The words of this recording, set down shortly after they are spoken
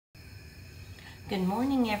Good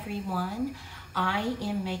morning, everyone. I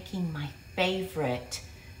am making my favorite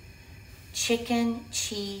chicken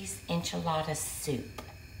cheese enchilada soup,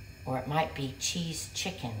 or it might be cheese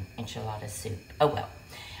chicken enchilada soup. Oh well.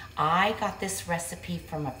 I got this recipe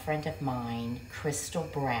from a friend of mine, Crystal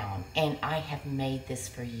Brown, and I have made this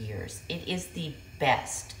for years. It is the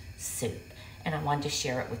best soup, and I wanted to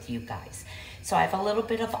share it with you guys. So I have a little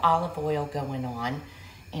bit of olive oil going on,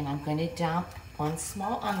 and I'm going to dump one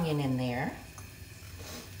small onion in there.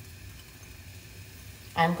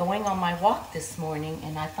 I'm going on my walk this morning,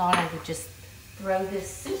 and I thought I would just throw this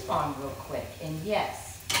soup on real quick. And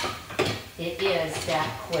yes, it is that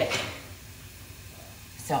quick.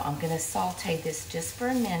 So I'm going to saute this just for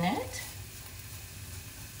a minute.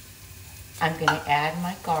 I'm going to add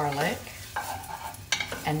my garlic.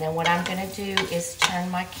 And then what I'm going to do is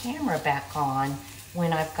turn my camera back on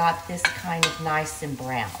when I've got this kind of nice and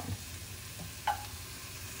brown.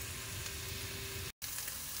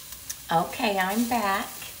 Okay, I'm back,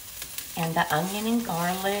 and the onion and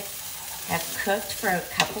garlic have cooked for a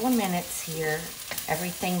couple of minutes here.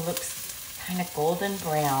 Everything looks kind of golden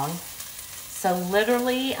brown. So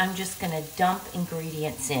literally, I'm just gonna dump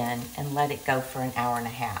ingredients in and let it go for an hour and a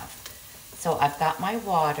half. So I've got my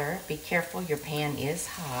water. Be careful, your pan is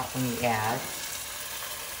hot when you add.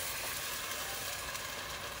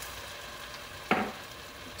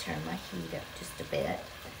 Turn my heat up just a bit.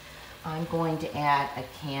 I'm going to add a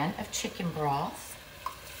can of chicken broth,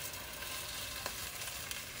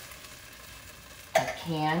 a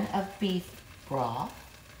can of beef broth.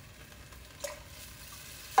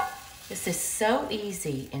 This is so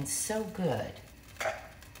easy and so good.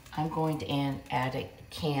 I'm going to add a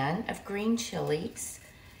can of green chilies.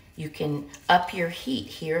 You can up your heat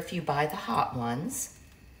here if you buy the hot ones.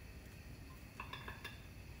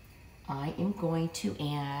 I am going to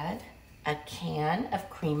add a can of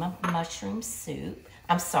cream of mushroom soup.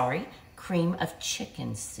 I'm sorry, cream of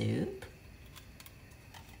chicken soup.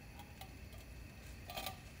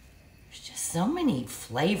 There's just so many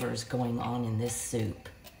flavors going on in this soup.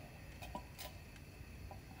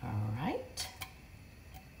 All right.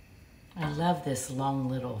 I love this long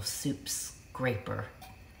little soup scraper.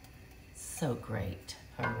 So great.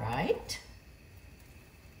 All right.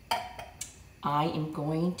 I am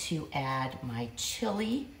going to add my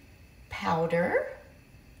chili powder,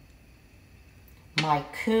 my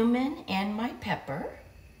cumin, and my pepper.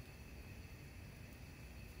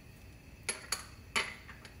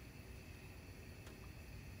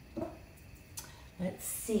 Let's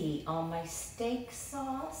see, on my steak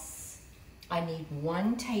sauce, I need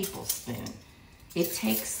 1 tablespoon. It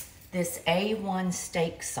takes this A1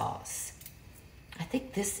 steak sauce. I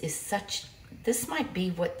think this might be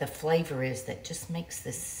what the flavor is that just makes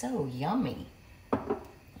this so yummy.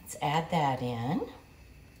 Let's add that in.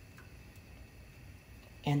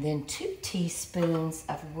 And then 2 teaspoons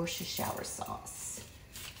of Worcestershire sauce.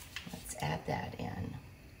 Let's add that in.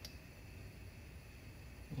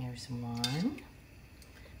 Here's 1.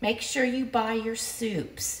 Make sure you buy your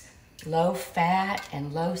soups low fat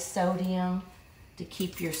and low sodium to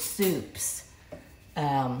keep your soups,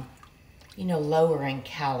 lower in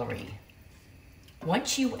calorie.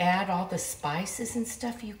 Once you add all the spices and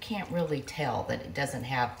stuff, you can't really tell that it doesn't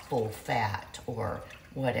have full fat or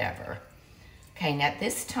whatever. Okay, now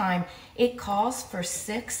this time it calls for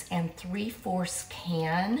 6 3/4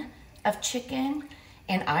 can of chicken,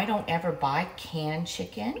 and I don't ever buy canned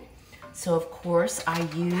chicken. So of course I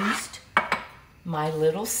used my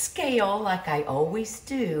little scale like I always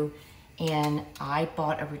do, and I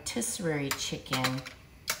bought a rotisserie chicken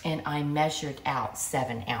and I measured out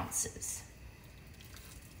 7 ounces.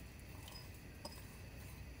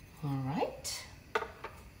 All right.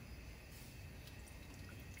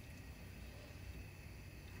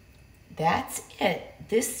 That's it.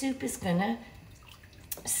 This soup is gonna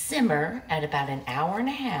simmer at about an hour and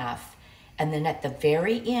a half, and then at the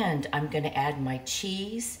very end, I'm gonna add my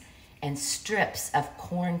cheese and strips of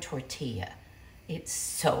corn tortilla. It's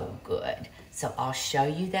so good. So I'll show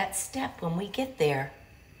you that step when we get there.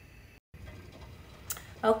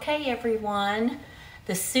 Okay, everyone.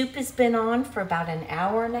 The soup has been on for about an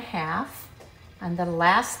hour and a half, and the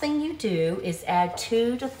last thing you do is add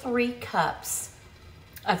 2 to 3 cups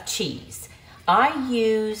of cheese. I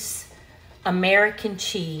use American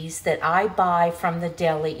cheese that I buy from the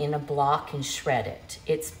deli in a block and shred it.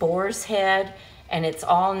 It's Boar's Head, and it's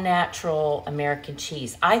all natural American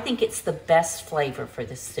cheese. I think it's the best flavor for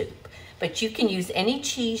the soup, but you can use any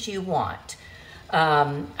cheese you want.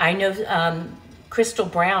 I know Crystal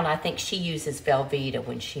Brown, I think she uses Velveeta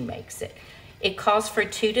when she makes it. It calls for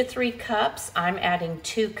 2 to 3 cups. I'm adding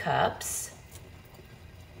 2 cups.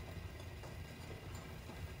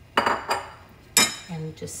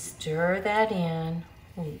 And just stir that in.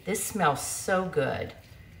 Ooh, this smells so good.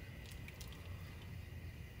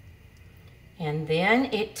 And then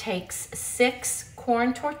it takes 6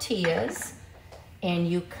 corn tortillas and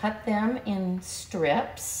you cut them in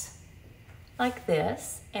strips like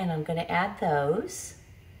this. And I'm gonna add those.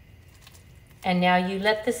 And now you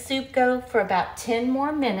let the soup go for about 10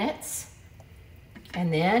 more minutes.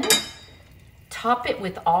 And then top it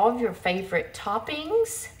with all of your favorite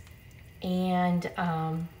toppings and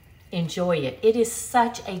enjoy it. It is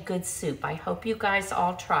such a good soup. I hope you guys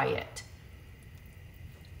all try it.